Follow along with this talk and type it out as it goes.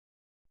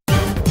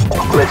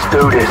Let's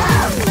do this.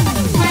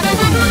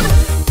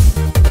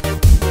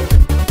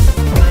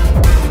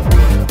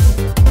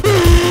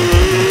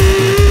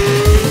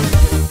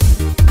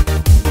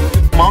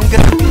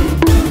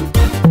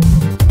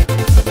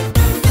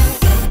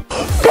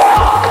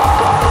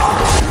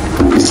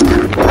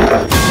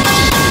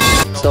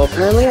 So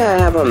apparently I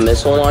have a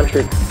missile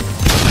launcher.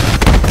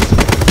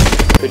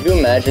 Could you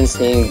imagine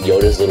seeing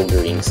Yoda's little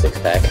green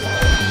six-pack?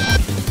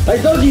 I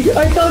told you!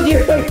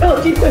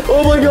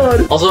 Oh my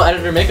god! Also,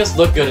 editor, make us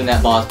look good in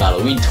that boss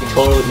battle. We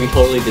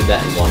totally did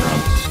that in one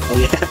run. Oh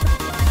yeah.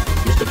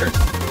 Here's the turn.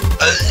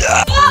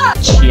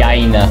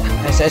 China.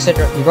 I said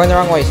you're going the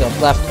wrong way, so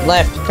left,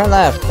 turn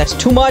left. That's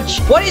too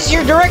much. What is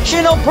your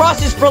directional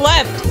process for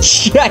left?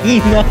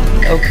 China.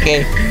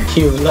 Okay.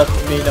 You left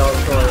me no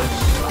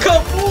choice.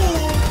 Kaboom!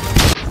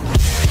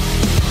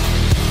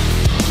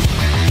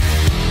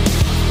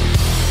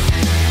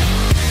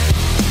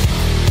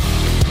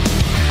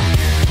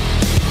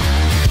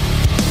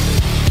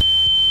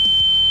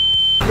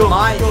 The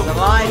mine.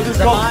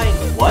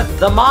 What?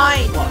 The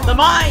mine.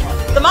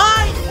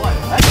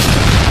 What?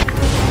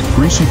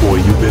 Greasy boy,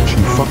 you bitch,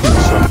 you fucking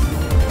suck.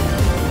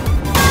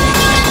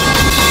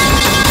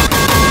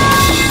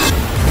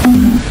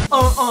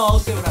 I'll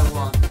say what I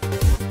want.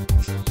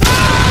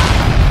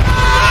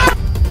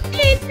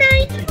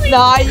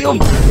 Nah, you.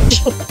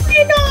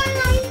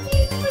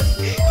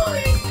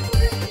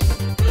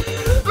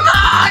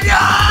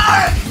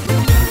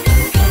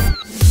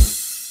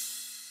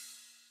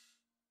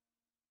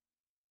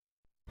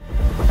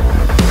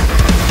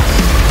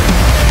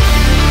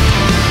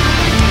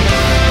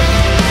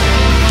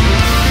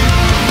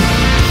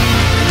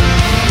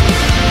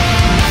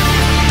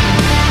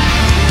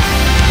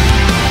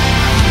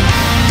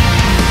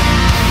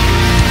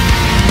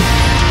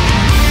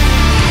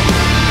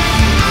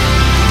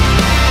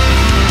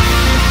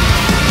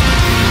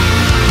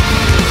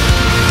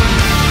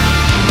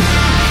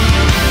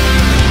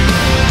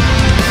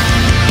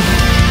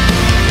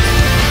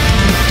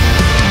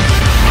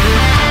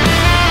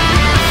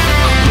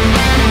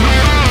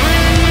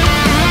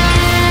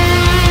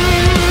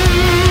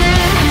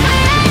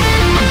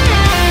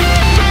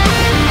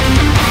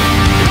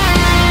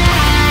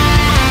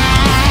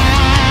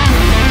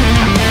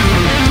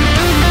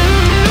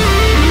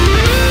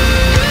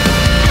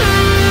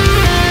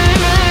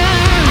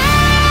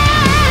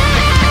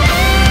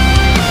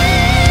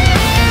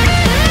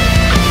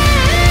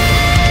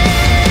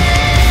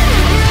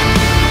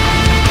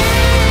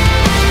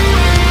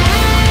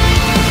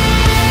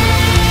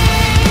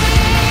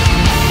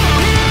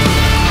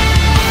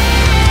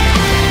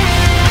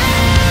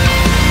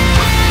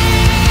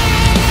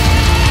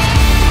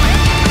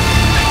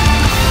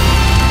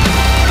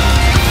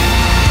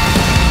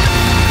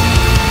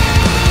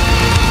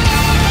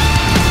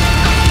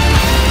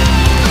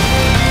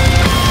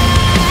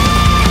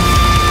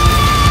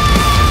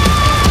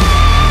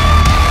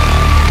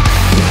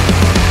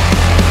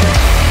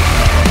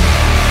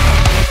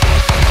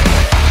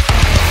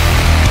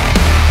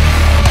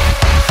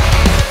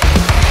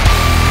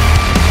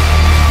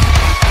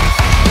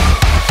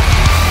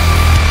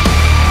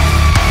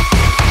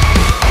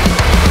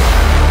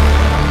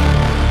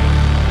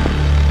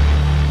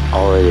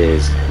 All it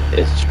is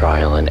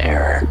trial and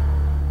error.